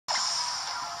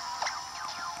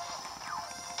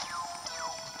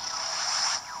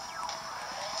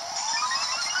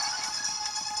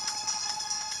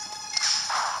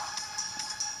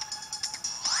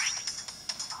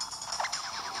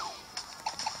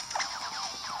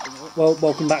Well,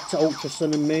 welcome back to Ultra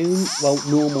Sun and Moon. Well,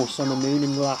 normal Sun and Moon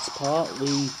in the last part.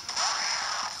 We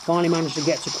finally managed to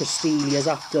get to Celesteela's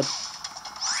after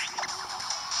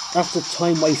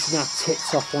time wasting our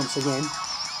tits off once again.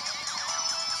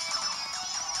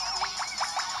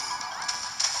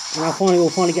 And we'll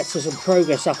finally get to some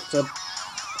progress after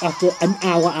an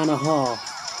hour and a half.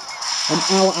 An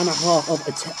hour and a half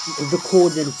of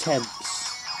recorded attempts.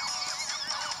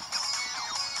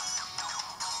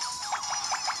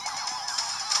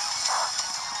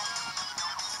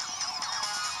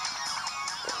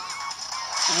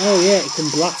 Oh yeah, it can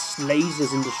blast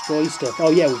lasers and destroy stuff.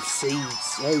 Oh yeah, with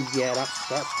seeds. Oh yeah,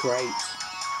 that's great.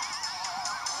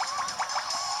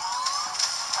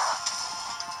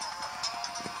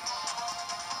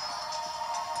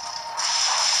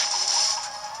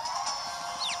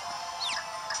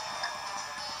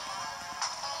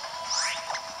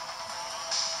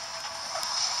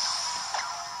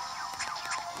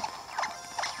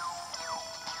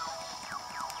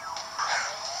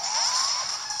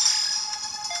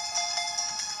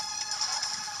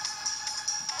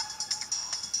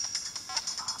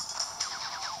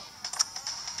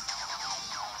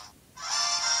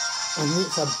 And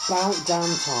it's about damn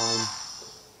time.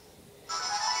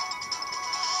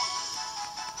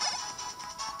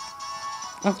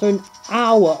 After an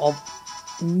hour of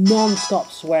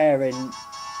non-stop swearing,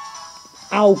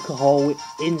 alcohol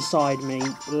inside me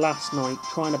last night,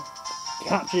 trying to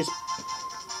capture this,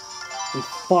 we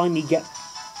finally get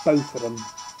both of them.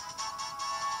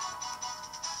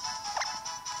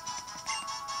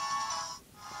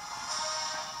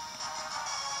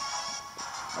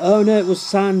 Oh no, it was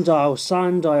Sandile,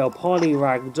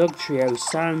 Polyrag, Dugtrio,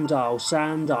 Sandile,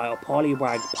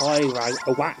 Polyrag,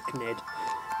 Arachnid.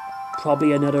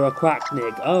 Probably another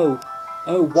Arachnid. Oh,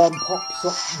 one pops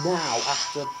up now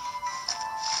after...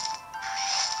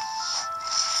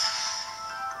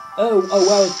 Oh,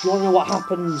 well, do you want to know what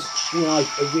happened when I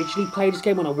originally played this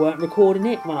game, when I weren't recording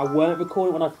it? When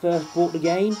I first bought the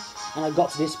game, and I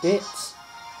got to this bit?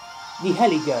 The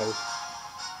Heligo.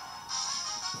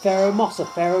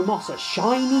 Pheromosa,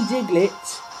 Shiny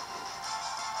Diglett,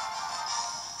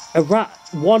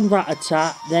 one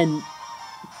Rattata, then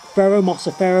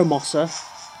Pheromosa,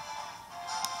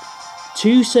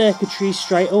 two Circuitries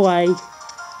straight away,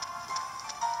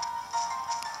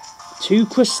 two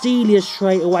Celesteelas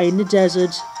straight away in the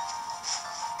desert,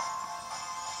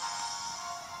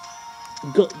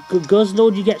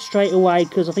 Guzzlord you get straight away,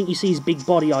 because I think you see his big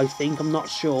body, I'm not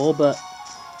sure, but...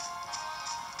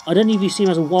 I don't know if you see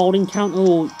him as a wild encounter,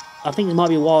 or I think it might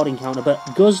be a wild encounter, but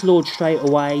Guzzlord straight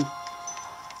away,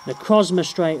 Necrozma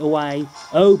straight away.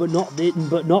 Oh, but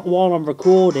not while I'm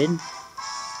recording,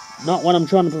 not when I'm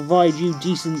trying to provide you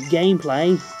decent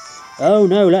gameplay. Oh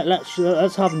no,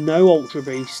 let's have no Ultra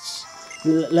Beasts.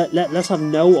 Let's have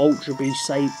no Ultra Beasts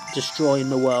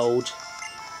destroying the world.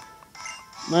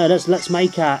 No, let's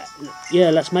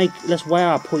wear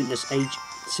our pointless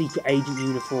secret agent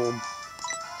uniform.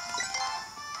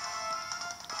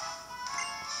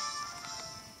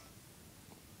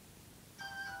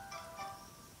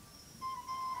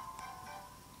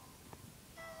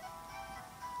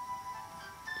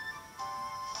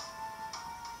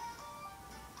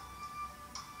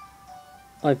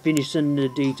 I finished sending the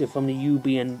data from the UB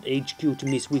and HQ to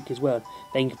Miss Wick as well.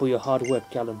 Thank you for your hard work,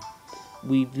 Callum.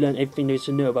 We've learned everything there is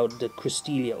to know about the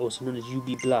Celesteela, also known as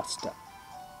UB Blaster.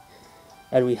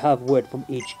 And we have word from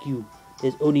HQ.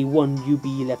 There's only one UB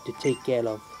left to take care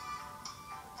of.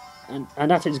 And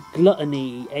that is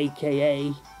Gluttony,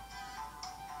 aka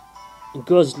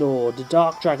Guzzlord, the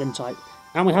Dark Dragon type.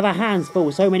 And we have our hands full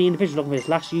with so many individuals looking for this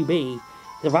last UB.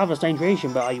 It's a rather strange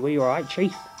creation, but are you alright,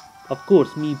 Chief? Of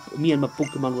course, me and my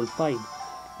Pokemon will find.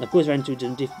 And of course, I ran into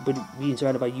them, but being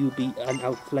surrounded by UB and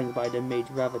outflanked by them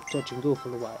made rather touch and go for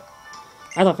a while.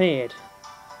 As I feared.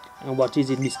 And what is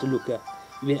it, Mr. Looker?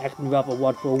 You've been acting rather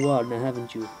odd for a while now,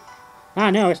 haven't you?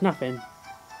 Ah, no, it's nothing.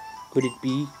 Could it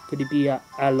be a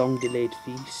long-delayed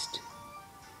feast?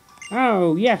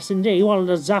 Oh, yes, indeed. What a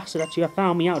disaster that you have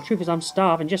found me out. The truth is, I'm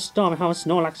starving, just starving. How a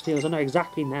Snorlax feels, I know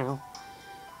exactly now.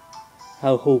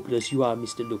 How hopeless you are,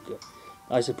 Mr. Looker.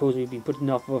 I suppose we've been putting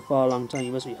off for a far long time.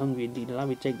 You must be hungry indeed. Allow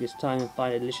me to take this time and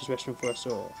find a delicious restaurant for us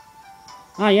all.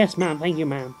 Ah, yes, ma'am. Thank you,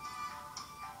 ma'am.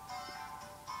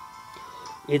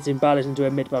 It's embarrassing to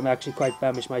admit, but I'm actually quite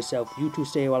famished myself. You two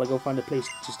stay while I go find a place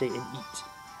to stay and eat.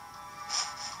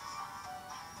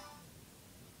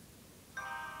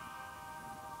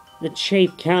 The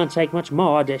chief can't take much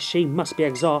more. She must be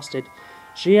exhausted.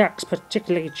 She acts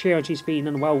particularly cheery when she's feeling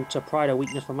unwell to pride her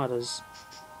weakness from others.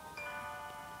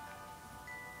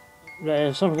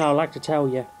 There's something I would like to tell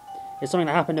you. It's something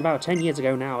that happened about 10 years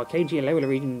ago now. I came to Lola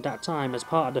region at that time as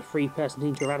part of the 3-person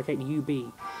team to eradicate the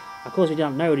UB. Of course, we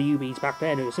didn't know the UBs back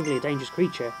then. It was simply a dangerous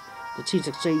creature. The team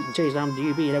succeeded in chasing down the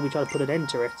UB, and then we tried to put an end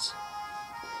to it.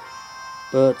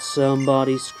 But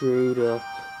somebody screwed up.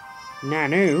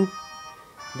 Nanu?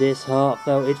 This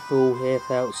heartfelt fool here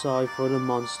felt sorry for the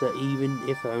monster, even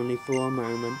if only for a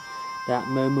moment. That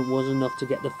moment was enough to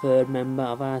get the 3rd member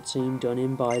of our team done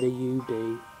in by the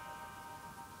UB.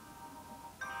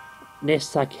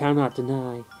 This I cannot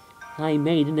deny. I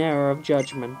made an error of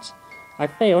judgment. I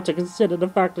failed to consider the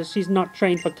fact that she's not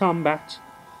trained for combat.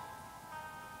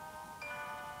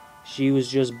 She was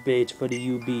just bait for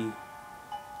the UB.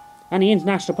 And the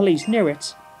international police knew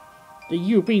it.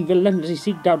 The UB relentlessly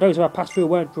seeked out those who had passed through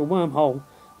a wormhole.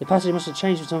 The passage must have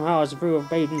changed somehow as through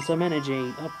bathed in some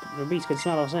energy. The beast can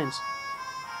smell or sense.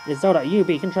 It's though that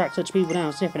UB can track such people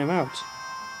down, sniffing them out.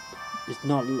 It's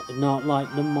not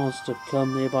like the monster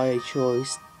come there by a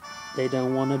choice. They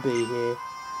don't want to be here.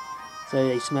 So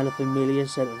they smell a familiar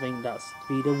scent and think that's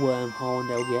be the wormhole and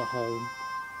they'll get home.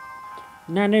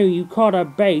 Nanu, you caught her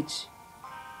bait.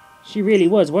 She really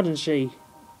was, wasn't she?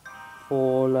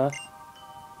 Faller.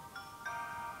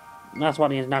 That's what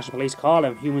the international police call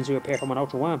them, humans who appear from an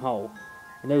ultra wormhole.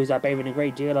 And those that bathe in a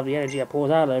great deal of the energy that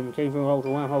pours out of them came from an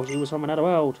ultra wormhole. She was from another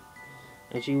world.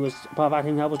 And she was part of that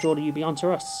thing that was draw the UB onto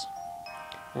us.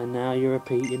 And now you're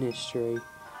repeating history.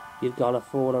 You've got a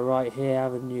faller right here,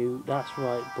 haven't you? That's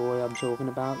right, boy, I'm talking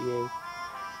about you.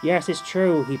 Yes, it's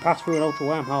true, he passed through an ultra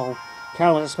wormhole.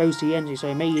 Cal was exposed to the energy, so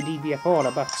he may indeed be a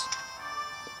faller, but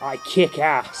I kick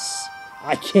ass.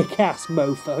 I kick ass,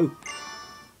 mofo.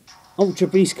 Ultra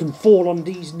Beast can fall on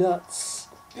these nuts.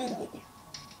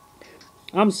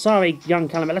 I'm sorry, young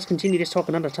Callum, but let's continue this talk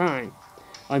another time.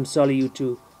 I'm sorry, you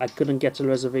two. I couldn't get to the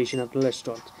reservation at the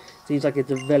restaurant. Seems like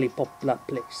it's a very popular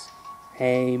place.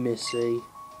 Hey, Missy.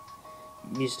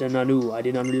 Mr. Nanu, I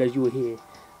did not realize you were here.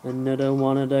 Another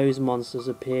one of those monsters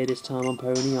appeared, this time on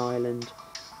Pony Island.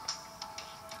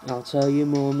 I'll tell you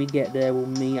more when we get there. We'll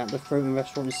meet at the floating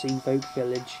restaurant in Seafolk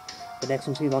Village. The next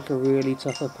one seems like a really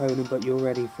tough opponent, but you're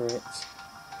ready for it.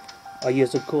 Oh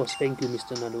yes, of course. Thank you,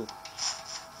 Mr. Nanu.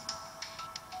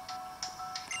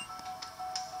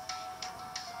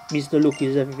 Mr. Luke,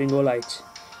 is everything alright?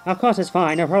 Of course it's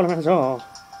fine, no problem at all.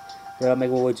 Well, I'll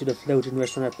make our way to the floating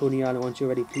restaurant at Pony Island once you're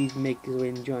ready. Please make your way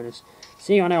and join us.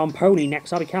 See you on Pony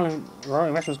next. I'll be calling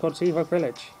roaring restaurant's called Seafolk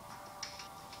Village.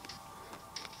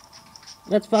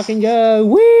 Let's fucking go!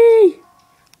 Whee!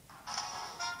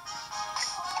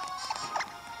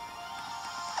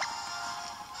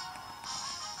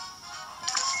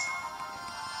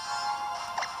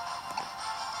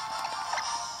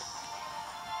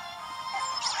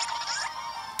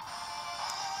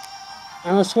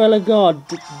 And I swear to God,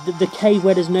 the cave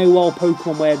where there's no wild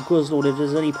Pokemon where Guzzlord, if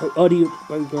there's any audio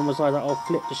Pokemon was like that, I'll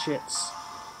flip the shits.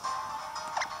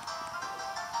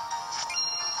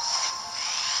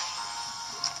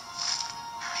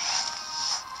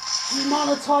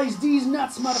 Monetize these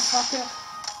nuts, motherfucker!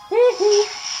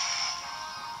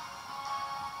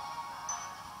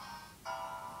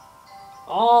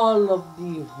 All of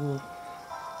the...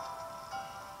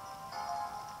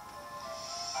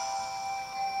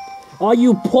 All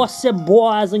you pussy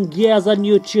boys and girls on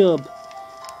YouTube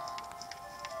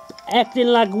acting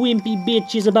like wimpy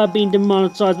bitches about being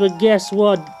demonetized, but guess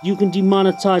what? You can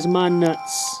demonetize my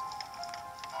nuts.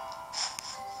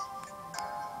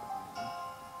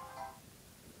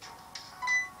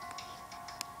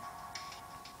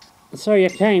 So you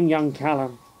came, young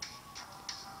Callum.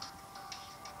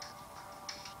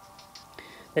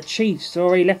 The chief's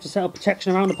already left to set up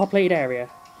protection around the populated area.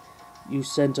 You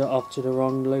sent her off to the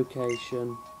wrong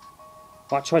location.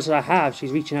 What choice did I have?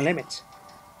 She's reaching her limit.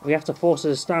 We have to force her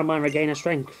to stand by and regain her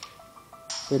strength.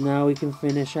 But now we can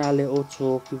finish our little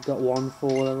talk. We've got one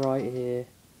faller right here.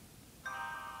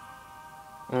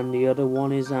 And the other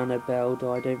one is Anabel,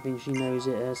 though I don't think she knows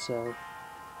it herself.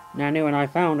 Nanu and I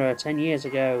found her 10 years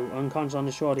ago, unconscious on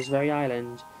the shore of this very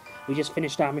island. We just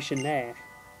finished our mission there.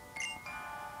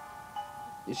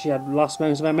 She had lost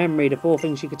moments of her memory. The 4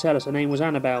 things she could tell us, her name was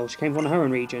Anabel. She came from the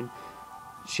Huron region.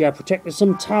 She had protected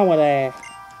some tower there.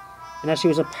 And that she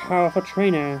was a powerful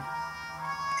trainer.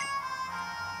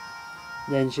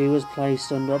 Then she was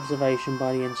placed under observation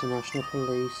by the international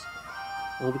police.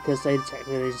 All because they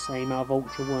detected the same amount of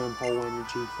ultra wormhole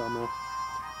energy from her.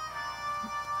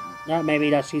 That may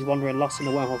be that she's wandering lost in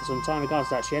the wormhole for some time. Regards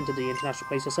to that, she entered the international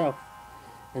police herself.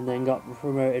 And then got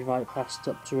promoted right past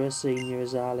up to her senior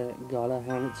as Alec. Gotta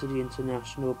hand it to the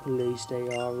international police, they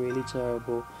are really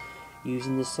terrible.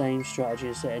 Using the same strategy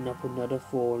and setting up another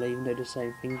fall, even though the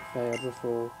same thing failed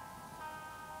before.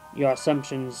 Your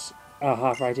assumptions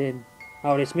half right in.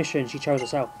 Oh, this mission she chose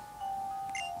herself.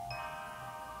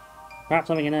 Perhaps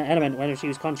something in her element, whether she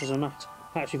was conscious or not.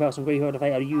 Perhaps she felt some grief over the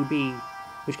fate of UB,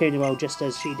 which came to the world just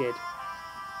as she did.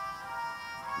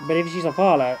 But if she's a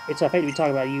faller, it's her fate to be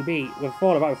talking about UB. With a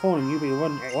faller about falling, UB will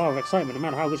run a wild of excitement, no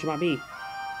matter how good she might be.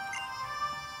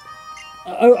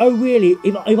 Oh really?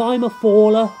 If I'm a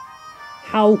faller,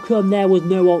 how come there was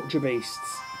no Ultra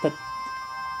Beasts for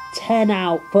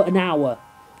for an hour?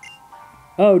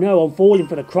 Oh no, I'm falling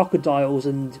for the crocodiles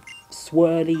and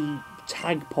swirly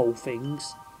tadpole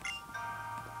things.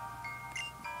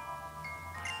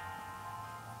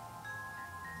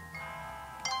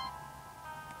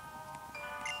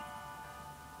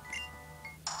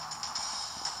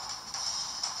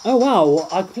 Oh wow,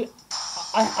 I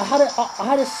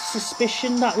had a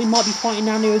suspicion that we might be fighting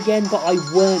Nanu again, but I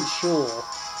weren't sure.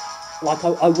 Like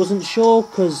I wasn't sure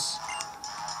because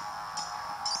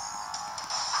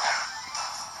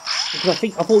I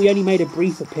thought he only made a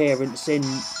brief appearance in,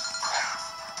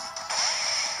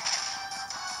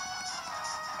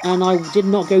 and I did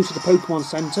not go to the Pokemon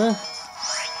Center,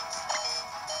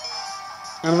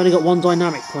 and I've only got one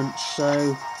Dynamic Punch,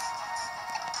 so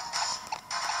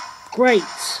great.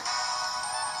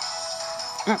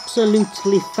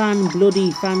 Absolutely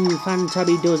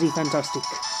fantabby-dozy fantastic.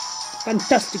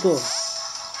 Fantastico!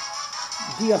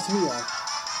 Dios mio.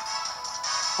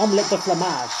 Omelette de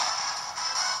fromage.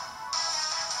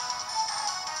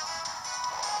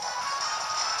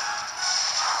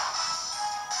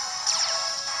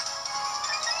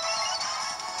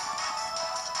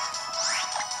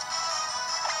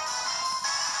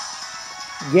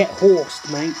 Get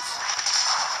horsed, mate.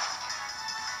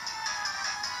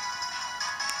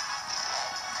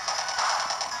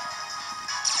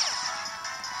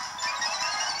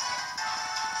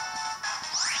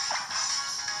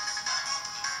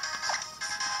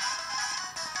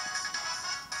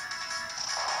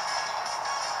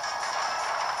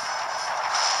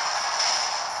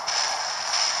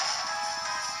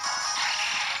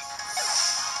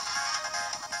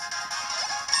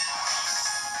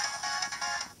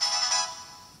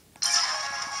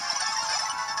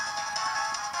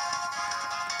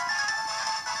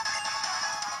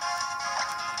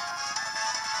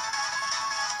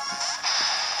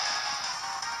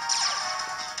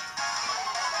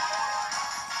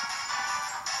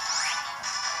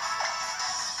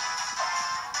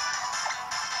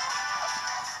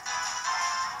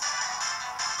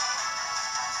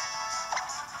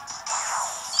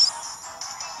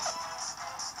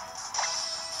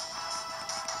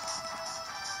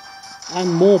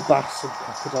 And more bats and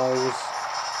crocodiles.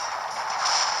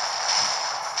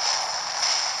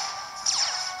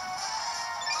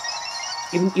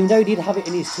 Even though he did have it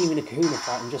in his team in a Kahuna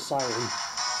fight, I'm just saying.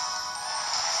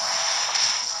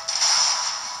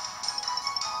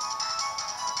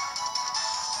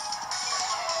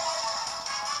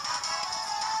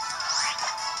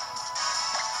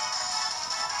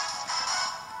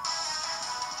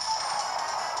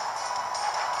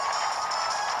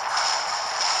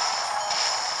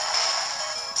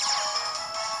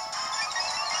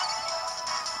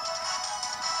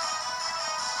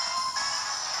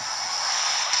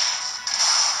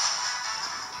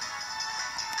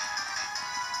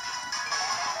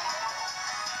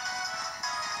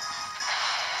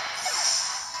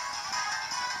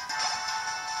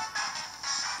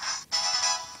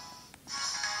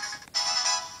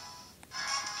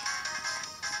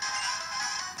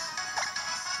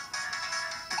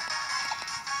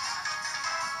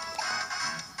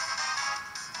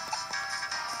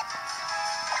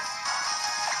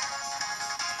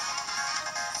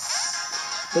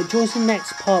 But towards the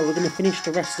next part, we're going to finish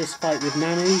the rest of this fight with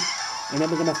Nanu, and then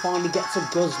we're going to finally get to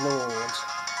Guzzlord.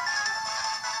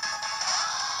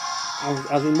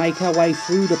 As we make our way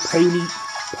through the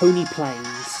Pony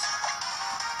Plains.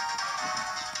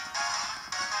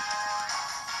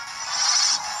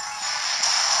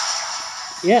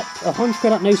 Yep, 100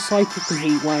 credit, no Psychic and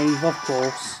Heat Wave, of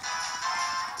course.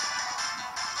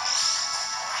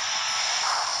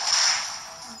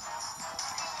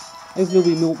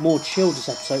 Hopefully it'll be more chilled this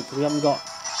episode, because we haven't got...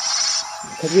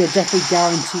 Because we are definitely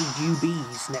guaranteed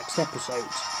UBs next episode.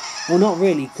 Well, not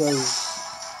really, because...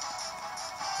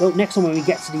 Well, next time when we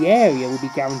get to the area, we'll be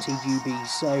guaranteed UBs,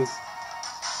 so...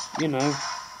 You know...